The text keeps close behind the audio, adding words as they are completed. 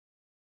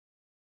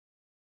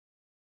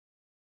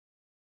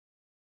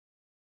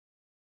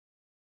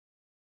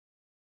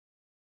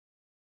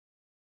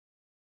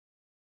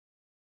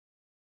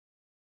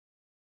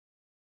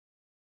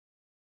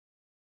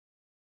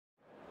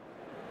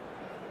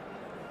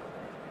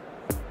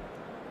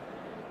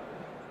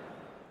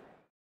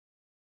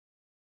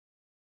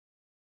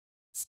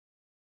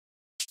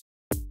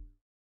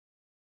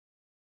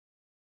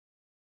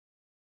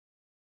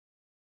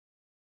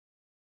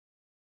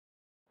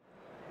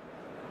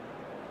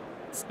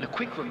A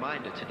quick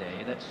reminder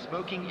today that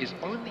smoking is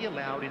only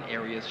allowed in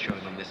areas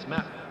shown on this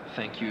map.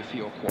 Thank you for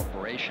your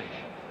cooperation.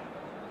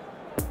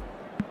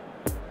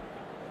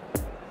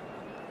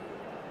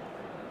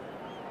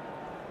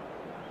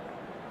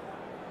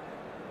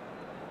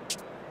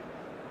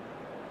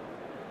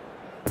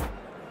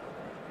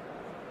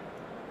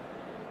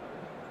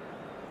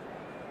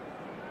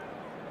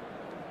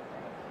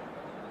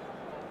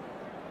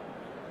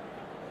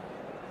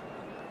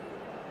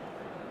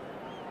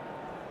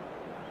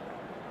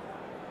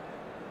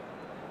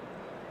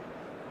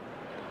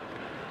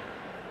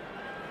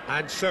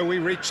 And so we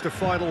reach the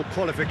final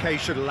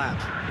qualification lap.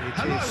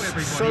 Hello, It is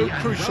everybody, so and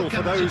crucial for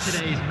welcome to those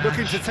today's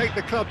looking to match. take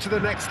the club to the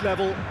next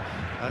level,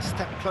 a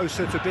step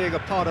closer to being a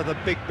part of the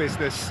big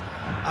business.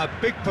 A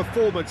big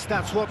performance,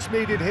 that's what's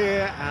needed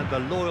here, and the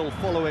loyal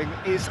following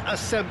is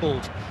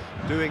assembled,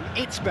 doing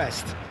its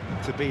best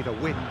to be the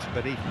wind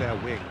beneath their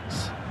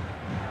wings.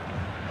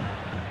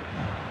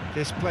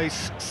 This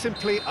place,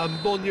 simply a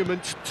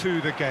monument to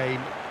the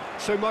game.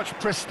 So much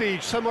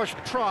prestige, so much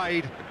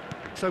pride,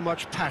 so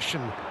much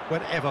passion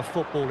whenever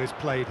football is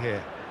played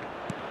here.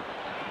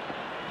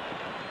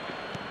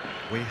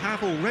 We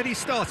have already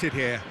started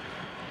here.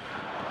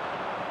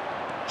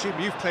 Jim,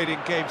 you've played in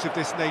games of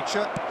this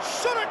nature.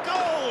 Shot a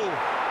goal!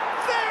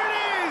 There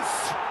it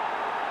is!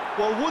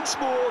 Well, once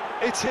more,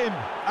 it's him,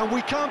 and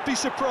we can't be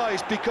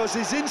surprised because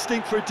his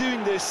instinct for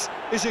doing this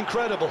is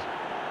incredible.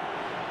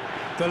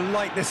 The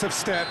lightness of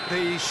step,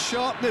 the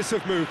sharpness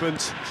of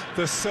movement,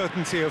 the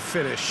certainty of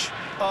finish.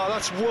 Oh,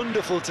 that's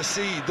wonderful to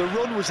see. The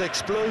run was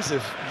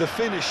explosive, the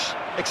finish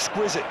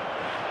exquisite.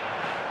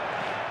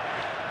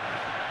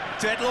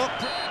 Deadlock.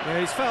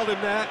 Yeah, he's fouled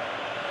him there.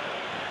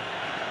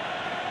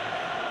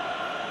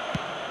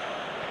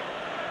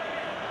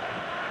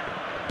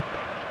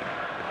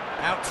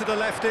 Out to the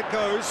left it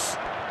goes.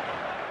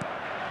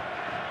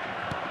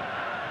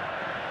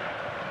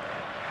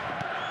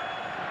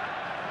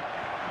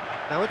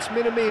 Now it's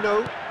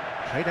Minamino.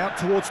 Played out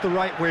towards the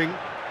right wing.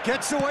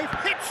 Gets away,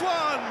 hits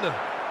one!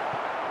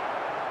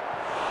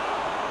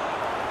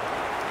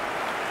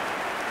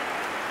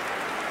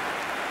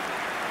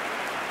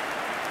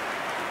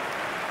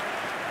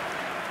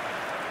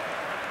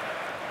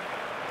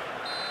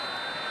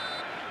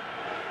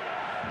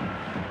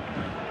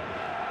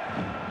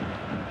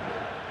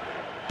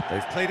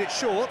 They've played it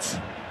short.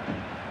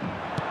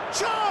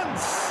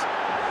 Chance!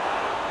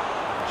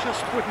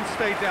 Just wouldn't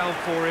stay down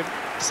for him.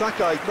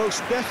 Sakai most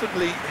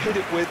definitely hit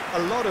it with a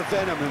lot of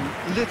venom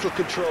and little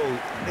control.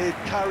 It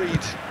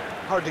carried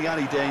hardly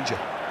any danger.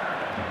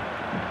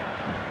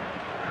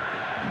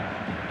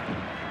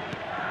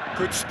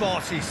 Good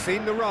spot, he's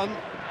seen the run.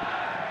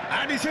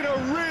 And he's in a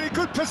really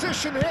good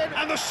position here.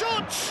 And the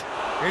shot!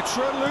 It's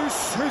run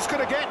loose. Who's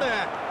going to get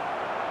there?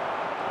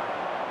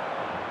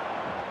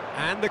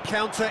 And the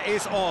counter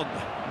is on.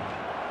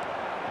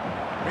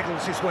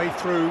 Wriggles his way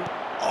through.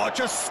 Oh,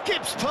 just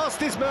skips past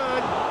his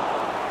man.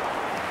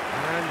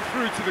 And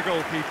through to the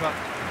goalkeeper.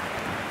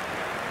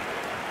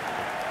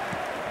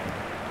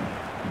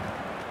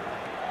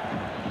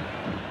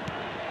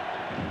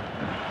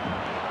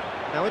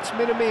 Now it's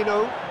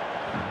Minamino.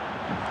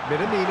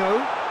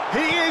 Minamino.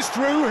 He is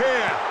through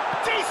here.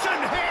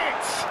 Decent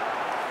hit!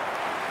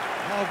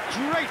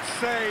 Oh, great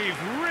save.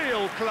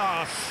 Real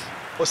class.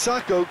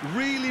 Osako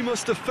really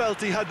must have felt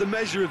he had the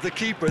measure of the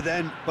keeper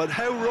then, but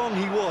how wrong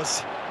he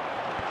was.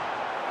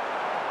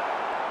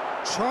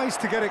 Tries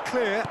to get it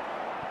clear.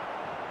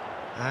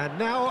 And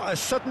now a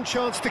sudden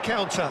chance to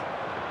counter.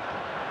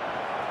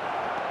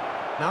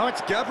 Now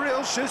it's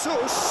Gabriel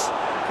Jesus.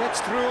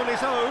 Gets through on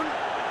his own.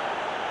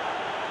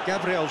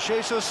 Gabriel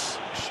Jesus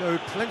showed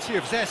plenty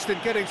of zest in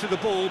getting to the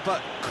ball,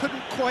 but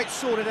couldn't quite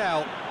sort it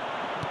out.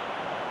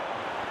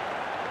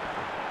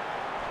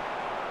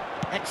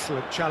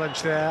 Excellent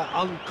challenge there,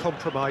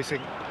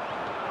 uncompromising.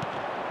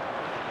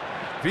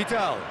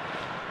 Vidal.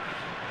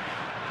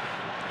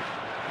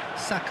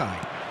 Sakai.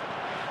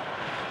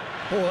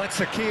 Oh, that's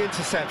a key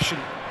interception.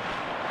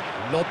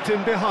 Lobbed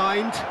in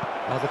behind.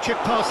 Well, the chip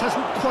pass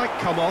hasn't quite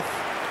come off.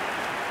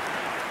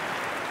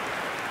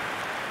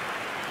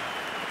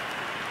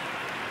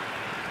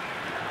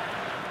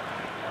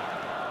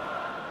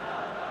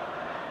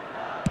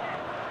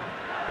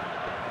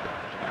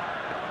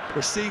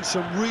 We're seeing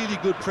some really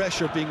good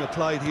pressure being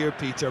applied here,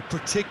 Peter,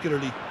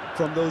 particularly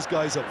from those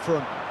guys up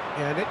front.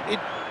 And it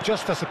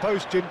just, I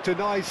suppose, Jim,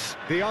 denies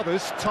the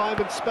others time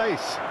and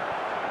space.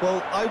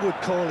 Well, I would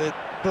call it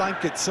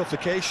blanket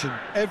suffocation.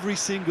 Every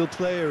single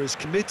player is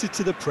committed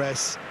to the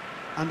press,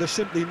 and there's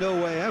simply no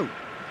way out.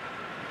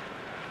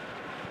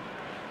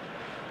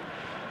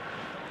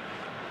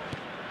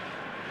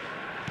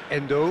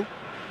 Endo.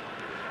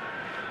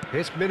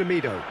 Here's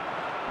Minamino.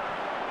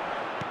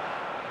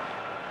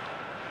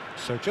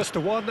 So just a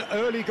one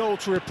early goal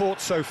to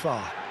report so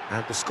far.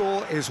 And the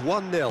score is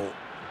 1-0. No,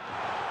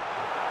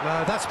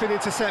 that's been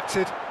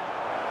intercepted.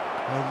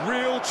 A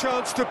real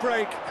chance to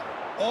break.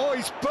 Oh,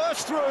 he's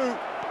burst through.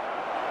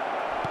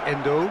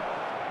 Endo.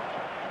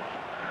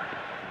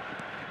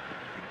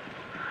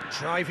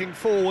 Driving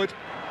forward.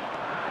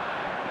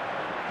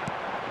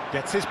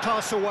 Gets his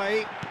pass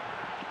away.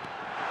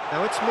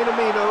 Now it's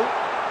Minamino.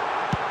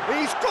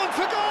 He's gone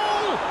for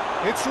goal!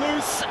 It's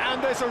loose,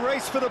 and there's a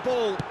race for the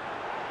ball.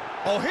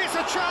 Oh, here's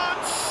a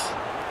chance!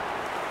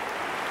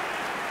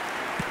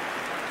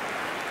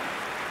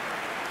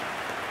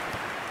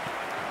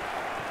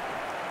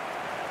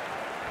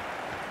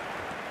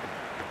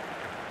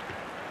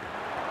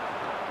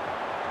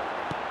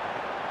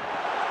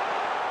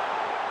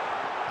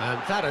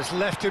 And that has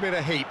left him in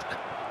a heap.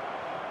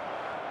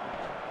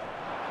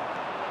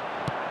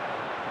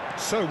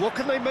 So what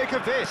can they make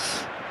of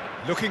this?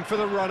 Looking for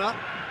the runner.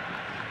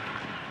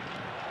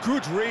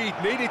 Good read,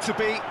 needed to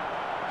be.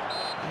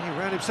 He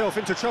ran himself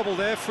into trouble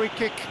there, free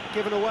kick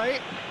given away.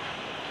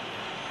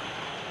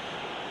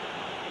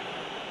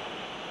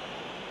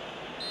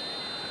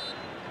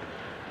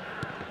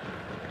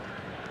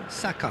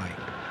 Sakai.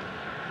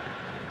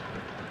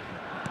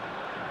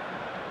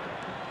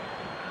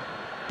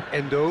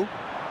 Endo.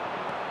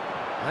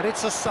 And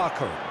it's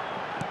Asako.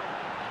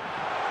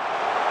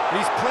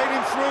 He's played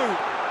him through.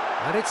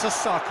 And it's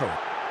Asako.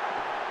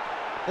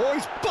 Oh,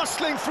 he's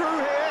bustling through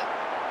here.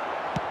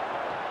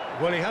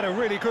 Well, he had a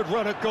really good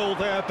run at goal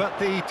there, but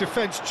the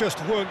defence just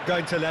weren't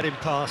going to let him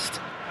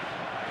past.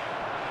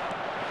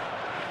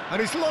 And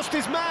he's lost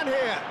his man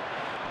here.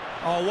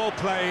 Oh, well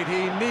played.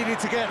 He needed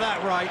to get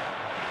that right.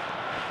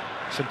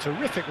 Some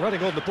terrific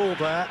running on the ball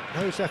there.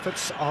 Those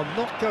efforts are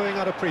not going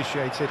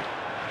unappreciated.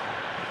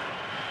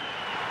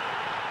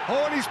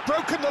 Oh, and he's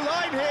broken the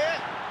line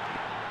here.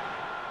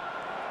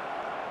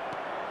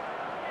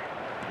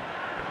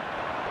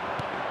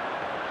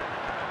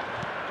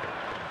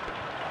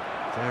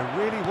 There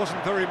really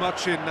wasn't very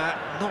much in that,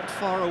 not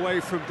far away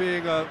from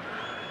being a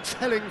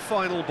telling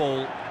final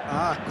ball.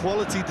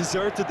 Quality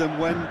deserted them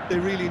when they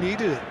really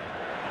needed it.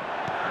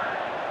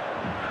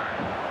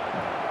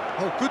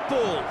 Oh, good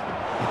ball.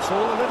 It's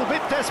all a little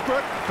bit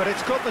desperate, but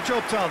it's got the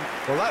job done.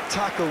 Well, that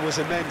tackle was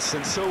immense,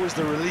 and so was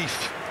the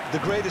relief. The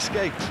great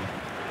escape.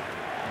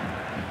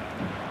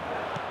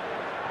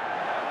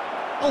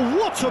 Oh,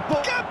 what a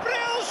ball!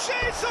 Gabriel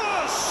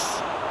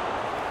Jesus!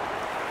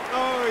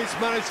 Oh,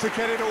 he's managed to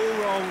get it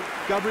all wrong.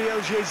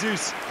 Gabriel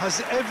Jesus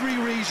has every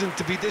reason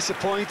to be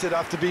disappointed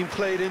after being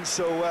played in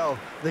so well.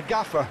 The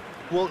gaffer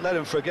won't let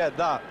him forget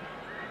that.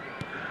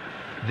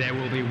 There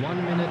will be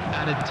 1 minute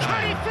added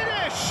time. Can he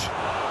finish?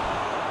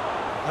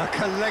 A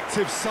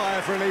collective sigh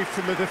of relief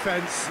from the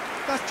defence.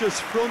 That's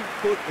just front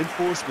foot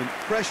enforcement.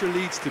 Pressure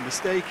leads to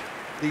mistake,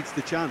 leads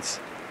to chance.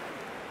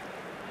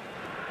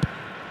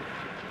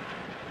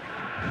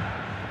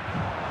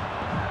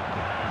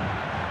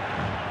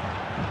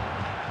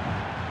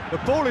 The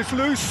ball is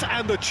loose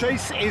and the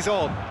chase is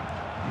on.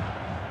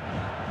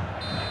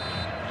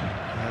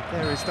 And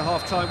there is the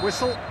half-time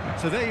whistle.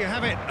 So there you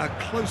have it, a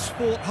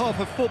close-fought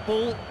half of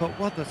football, but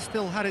one that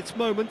still had its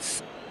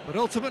moments, but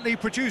ultimately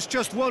produced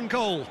just one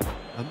goal.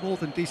 A more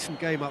than decent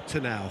game up to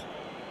now.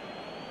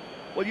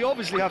 Well, you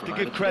obviously have to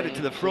give credit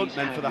to the front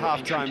men for the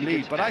half-time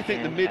lead, but I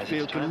think the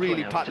midfield can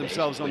really pat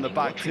themselves on the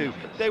back too.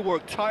 They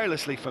worked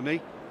tirelessly for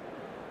me.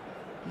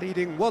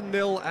 Leading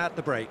 1-0 at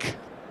the break.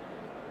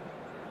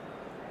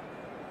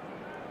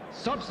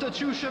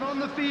 Substitution on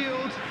the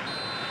field.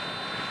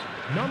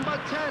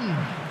 Number 10.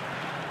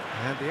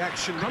 And the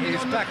action Coming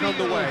is on back the on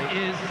the field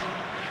way. Is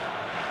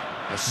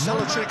A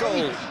solitary number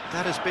goal. 8.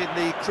 That has been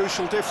the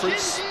crucial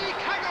difference. Shinji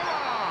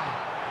Kagawa.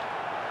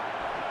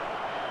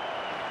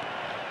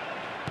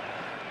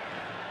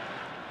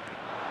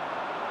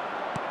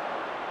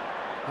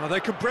 Oh,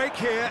 they could break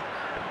here.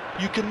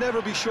 You can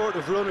never be short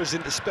of runners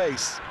into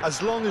space,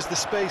 as long as the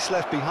space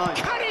left behind.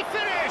 Can he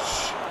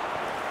finish?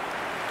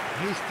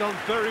 He's done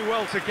very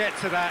well to get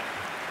to that.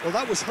 Well,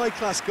 that was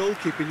high-class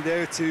goalkeeping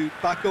there to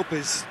back up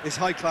his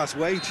high-class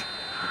wage.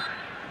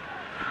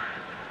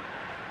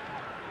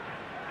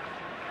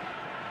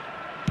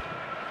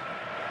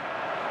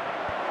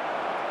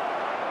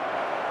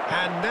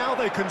 And now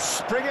they can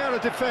spring out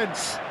of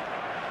defence.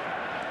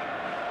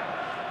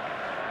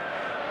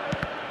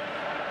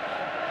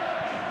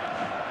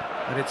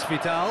 And it's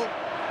Vidal.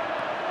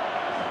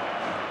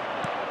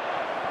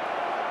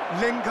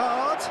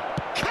 Lingard.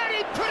 Can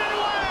he put it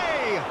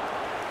away?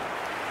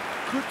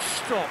 Good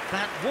stop.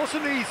 That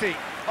wasn't easy.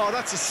 Oh,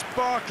 that's a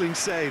sparkling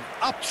save.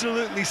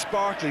 Absolutely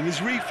sparkling.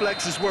 His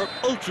reflexes were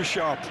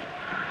ultra-sharp.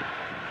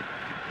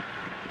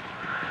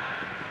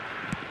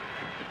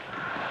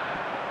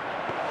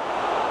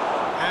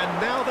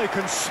 And now they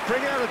can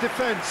spring out of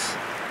defence.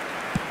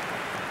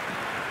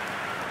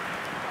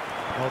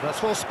 Oh,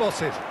 that's well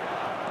spotted.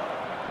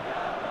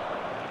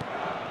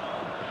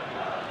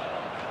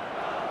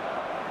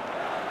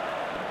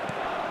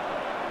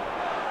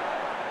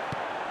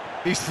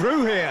 He's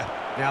through here.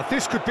 Now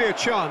this could be a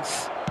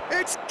chance.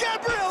 It's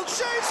Gabriel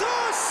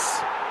Jesus!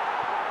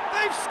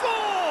 They've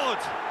scored!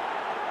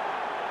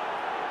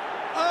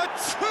 A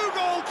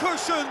two-goal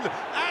cushion,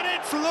 and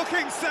it's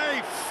looking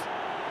safe.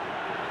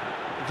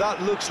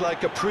 That looks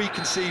like a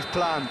preconceived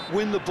plan.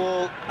 Win the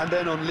ball and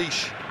then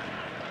unleash.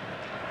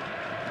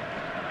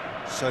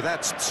 So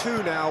that's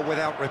two now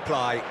without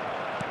reply.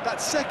 That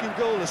second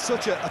goal has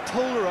such a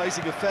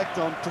polarising effect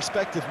on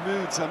prospective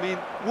moods. I mean,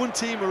 one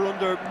team are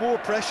under more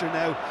pressure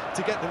now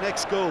to get the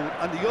next goal,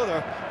 and the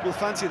other will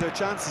fancy their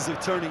chances of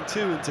turning 2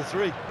 into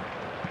 3.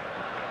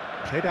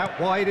 Played out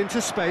wide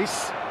into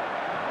space.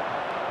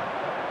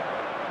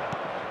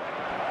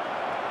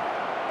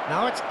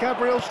 Now it's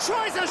Gabriel.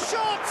 Tries a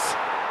shot!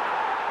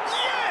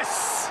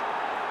 Yes!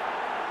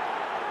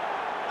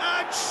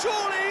 And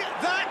surely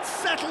that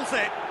settles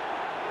it.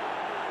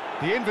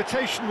 The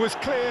invitation was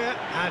clear,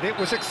 and it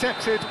was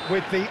accepted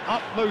with the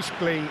utmost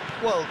glee.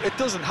 Well, it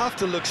doesn't have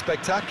to look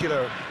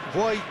spectacular.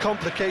 Why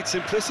complicate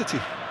simplicity?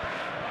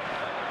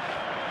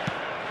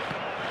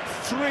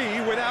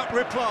 3 without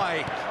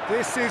reply.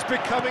 This is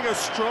becoming a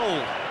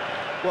stroll.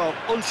 Well,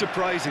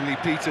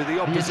 unsurprisingly, Peter,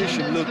 the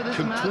opposition looked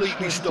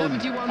completely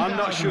stunned. I'm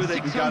not sure they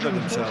can gather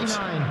themselves.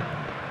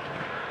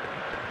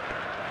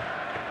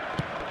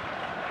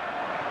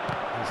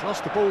 He's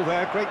lost the ball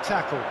there, great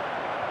tackle.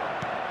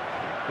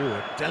 Oh,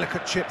 a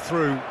delicate chip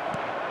through.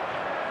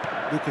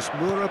 Lucas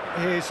Moura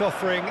is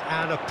offering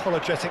an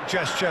apologetic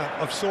gesture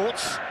of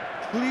sorts.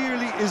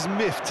 Clearly is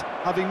miffed,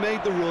 having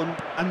made the run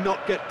and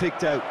not get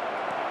picked out.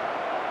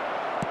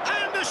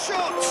 And a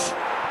shot!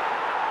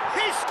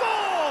 He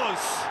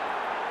scores!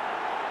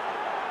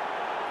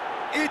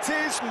 It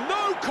is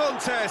no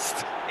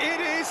contest.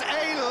 It is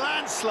a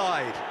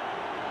landslide.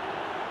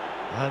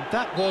 And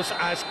that was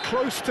as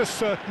close to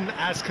certain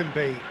as can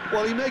be.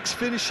 Well, he makes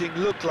finishing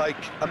look like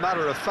a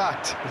matter of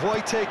fact. Why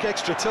take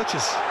extra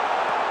touches?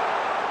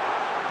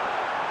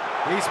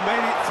 He's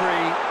made it 3.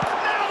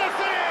 Now the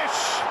finish!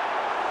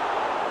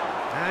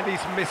 And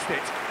he's missed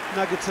it.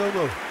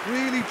 Nagatomo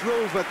really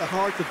drove at the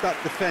heart of that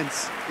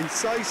defence.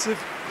 Incisive,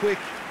 quick,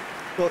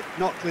 but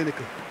not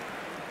clinical.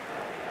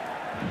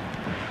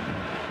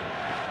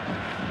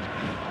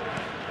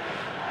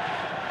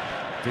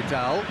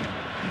 Vidal,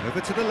 over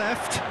to the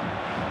left.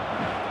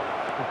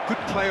 Oh, good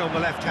play on the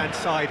left-hand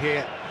side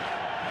here.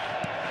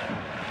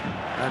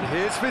 And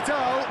here's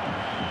Vidal.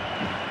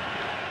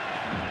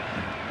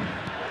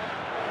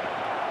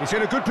 He's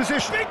in a good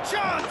position. Big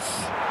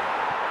chance!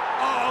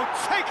 Oh,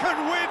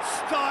 taken with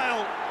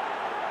style.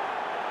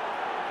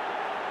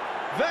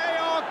 They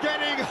are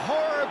getting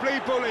horribly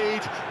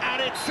bullied,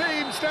 and it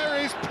seems there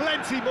is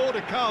plenty more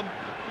to come.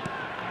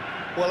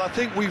 Well, I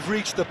think we've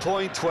reached the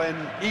point when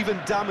even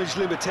damage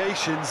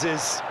limitations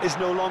is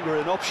no longer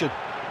an option.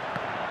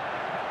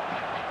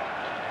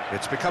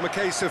 It's become a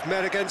case of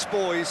men against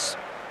boys.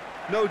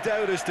 No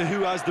doubt as to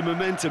who has the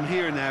momentum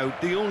here now.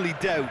 The only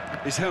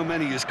doubt is how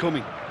many is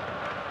coming.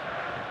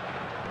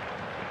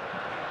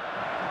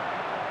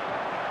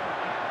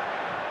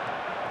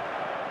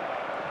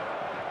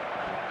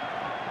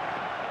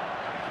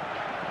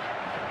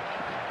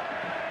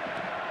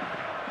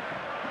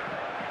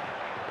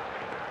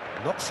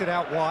 Knocks it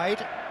out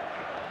wide.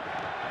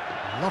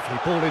 Lovely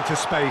ball into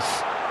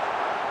space.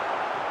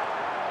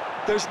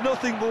 There's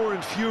nothing more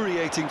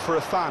infuriating for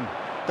a fan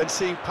than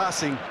seeing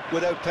passing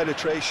without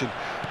penetration.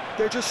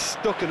 They're just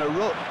stuck in a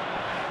rut.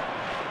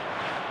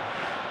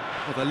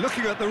 Well, they're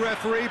looking at the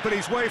referee, but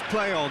he's waved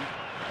play on.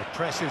 The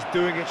press is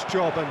doing its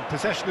job, and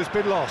possession has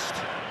been lost.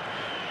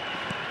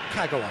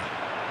 Kagawa.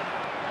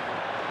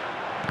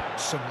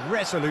 Some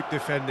resolute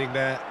defending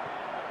there.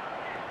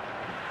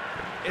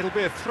 It'll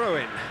be a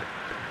throw-in.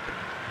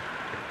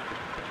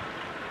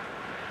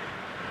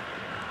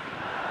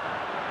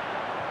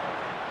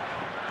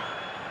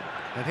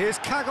 And here's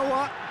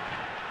Kagawa.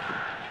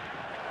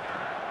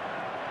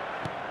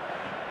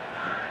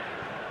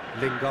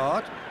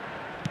 Lingard.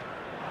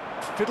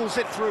 Fiddles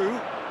it through.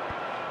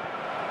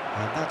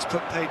 And that's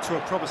put paid to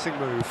a promising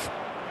move.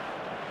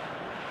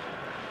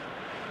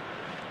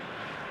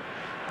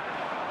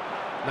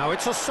 Now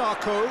it's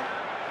Osako.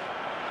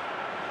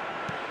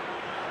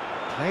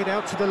 Played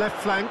out to the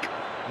left flank.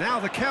 Now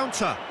the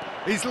counter.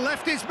 He's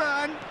left his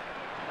man.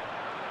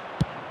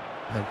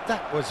 And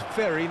that was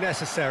very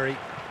necessary.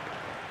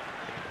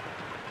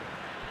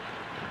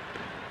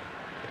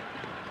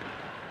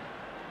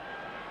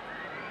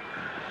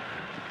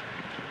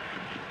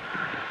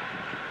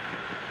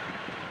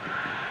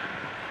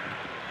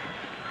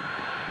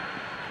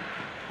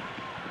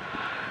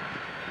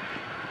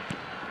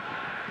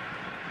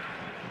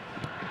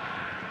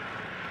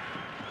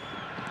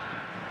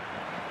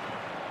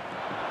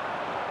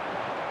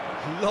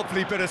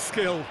 Lovely bit of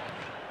skill.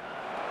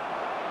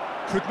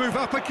 Could move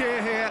up a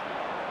gear here.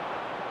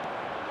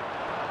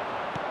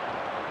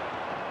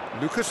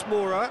 Lucas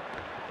Moura.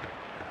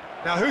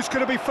 Now who's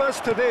going to be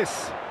first to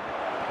this?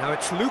 Now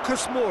it's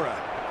Lucas Moura.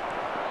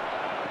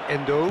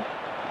 Endo.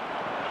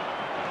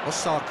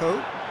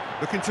 Osako.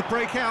 Looking to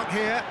break out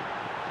here.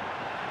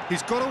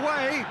 He's got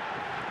away.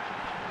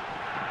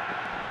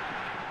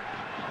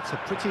 It's a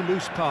pretty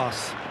loose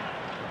pass.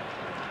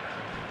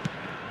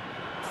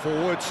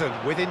 Forwards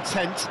and with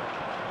intent.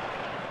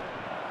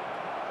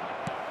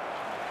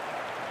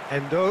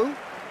 Endo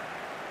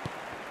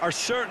are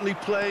certainly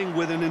playing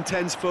with an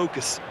intense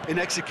focus in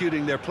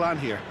executing their plan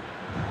here.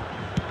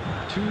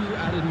 2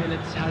 added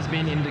minutes has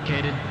been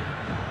indicated.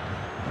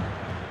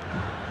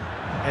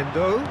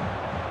 Endo.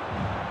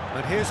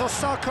 And here's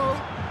Osako.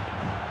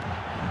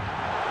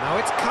 Now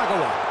it's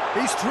Kagawa.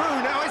 He's through,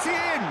 now is he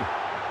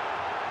in?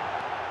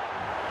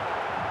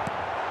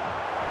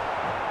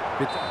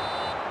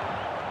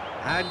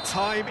 And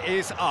time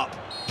is up.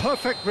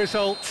 Perfect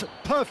result,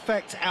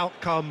 perfect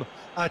outcome.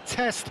 A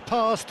test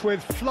passed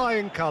with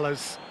flying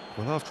colours.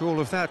 Well, after all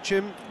of that,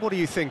 Jim, what are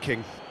you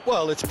thinking?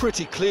 Well, it's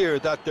pretty clear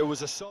that there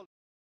was a solid...